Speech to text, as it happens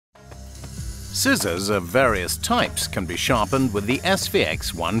Scissors of various types can be sharpened with the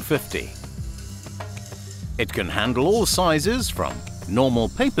SVX150. It can handle all sizes from normal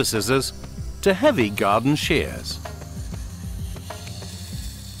paper scissors to heavy garden shears.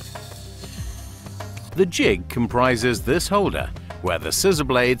 The jig comprises this holder where the scissor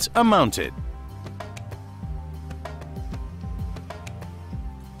blades are mounted.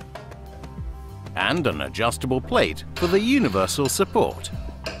 And an adjustable plate for the universal support.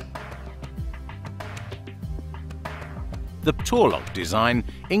 The TORMEK design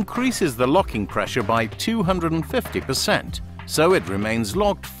increases the locking pressure by 250%, so it remains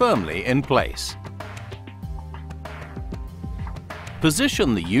locked firmly in place.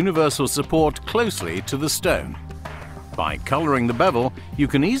 Position the universal support closely to the stone. By coloring the bevel, you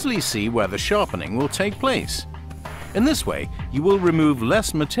can easily see where the sharpening will take place. In this way, you will remove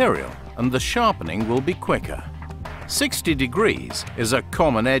less material and the sharpening will be quicker. 60 degrees is a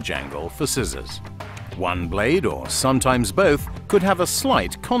common edge angle for scissors. One blade, or sometimes both, could have a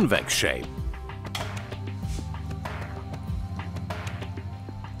slight convex shape.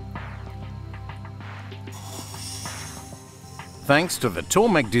 Thanks to the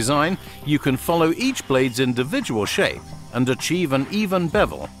TORMEK design, you can follow each blade's individual shape and achieve an even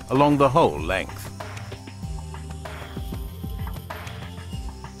bevel along the whole length.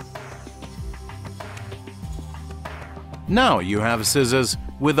 Now you have scissors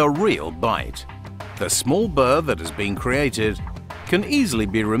with a real bite. The small burr that has been created can easily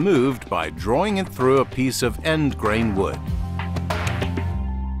be removed by drawing it through a piece of end grain wood.